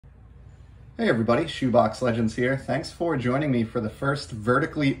Hey everybody, Shoebox Legends here. Thanks for joining me for the first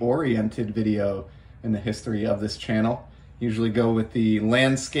vertically oriented video in the history of this channel. Usually go with the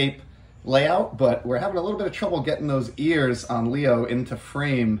landscape layout, but we're having a little bit of trouble getting those ears on Leo into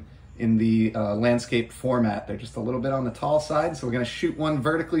frame in the landscape format. They're just a little bit on the tall side, so we're going to shoot one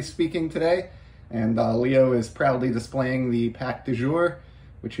vertically speaking today. And Leo is proudly displaying the pack du jour,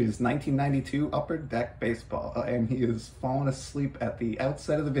 which is 1992 Upper Deck Baseball. And he is falling asleep at the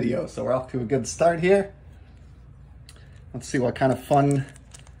outset of the video, so we're off to a good start here. Let's see what kind of fun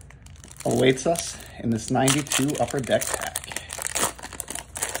awaits us in this 92 Upper Deck pack.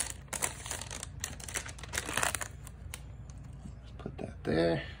 Let's put that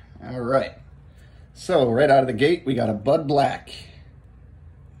there. All right. So right out of the gate, we got a Bud Black.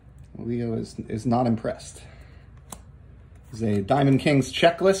 Leo is not impressed. There's a Diamond Kings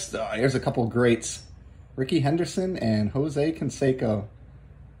checklist. Here's a couple greats. Ricky Henderson and Jose Canseco.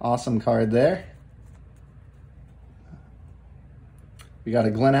 Awesome card there. We got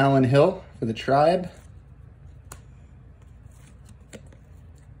a Glenn Allen Hill for the Tribe.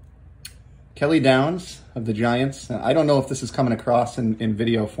 Kelly Downs of the Giants. I don't know if this is coming across in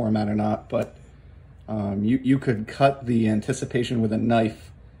video format or not, but you could cut the anticipation with a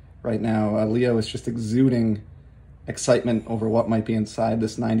knife right now. Leo is just exuding excitement over what might be inside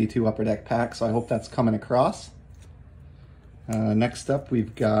this 92 Upper Deck pack, so I hope that's coming across. Next up,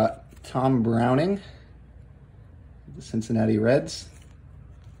 we've got Tom Browning, the Cincinnati Reds.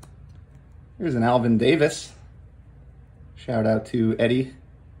 Here's an Alvin Davis. Shout out to Eddie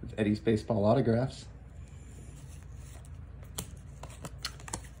with Eddie's Baseball Autographs.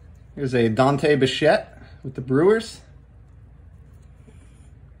 Here's a Dante Bichette with the Brewers.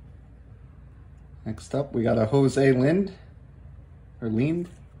 Next up, we got a Jose Lind,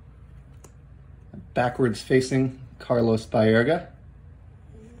 backwards facing Carlos Baerga.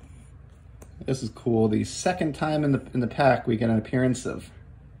 This is cool. The second time in the pack, we get an appearance of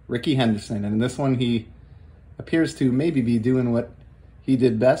Ricky Henderson, and in this one, he appears to maybe be doing what he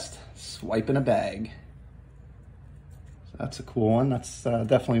did best, swiping a bag. So that's a cool one. That's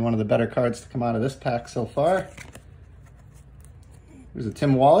definitely one of the better cards to come out of this pack so far. There's a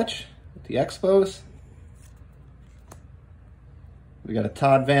Tim Wallich with the Expos. We got a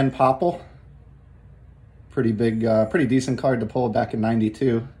Todd Van Poppel. Pretty big, pretty decent card to pull back in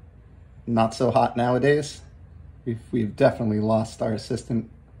 '92. Not so hot nowadays. We've definitely lost our assistant.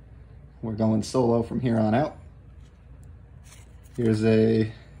 We're going solo from here on out. Here's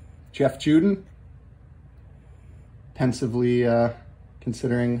a Jeff Juden. Pensively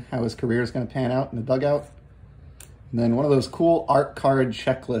considering how his career is going to pan out in the dugout. And then one of those cool art card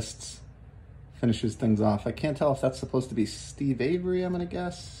checklists finishes things off. I can't tell if that's supposed to be Steve Avery, I'm going to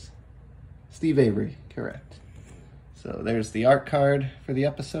guess. Steve Avery, correct. So there's the art card for the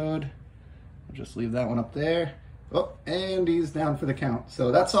episode. I'll just leave that one up there. Oh, and he's down for the count.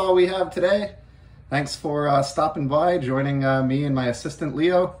 So that's all we have today. Thanks for stopping by, joining me and my assistant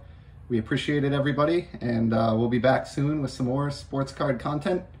Leo. We appreciate it, everybody. And we'll be back soon with some more sports card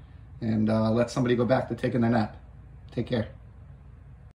content. And let somebody go back to taking their nap. Take care.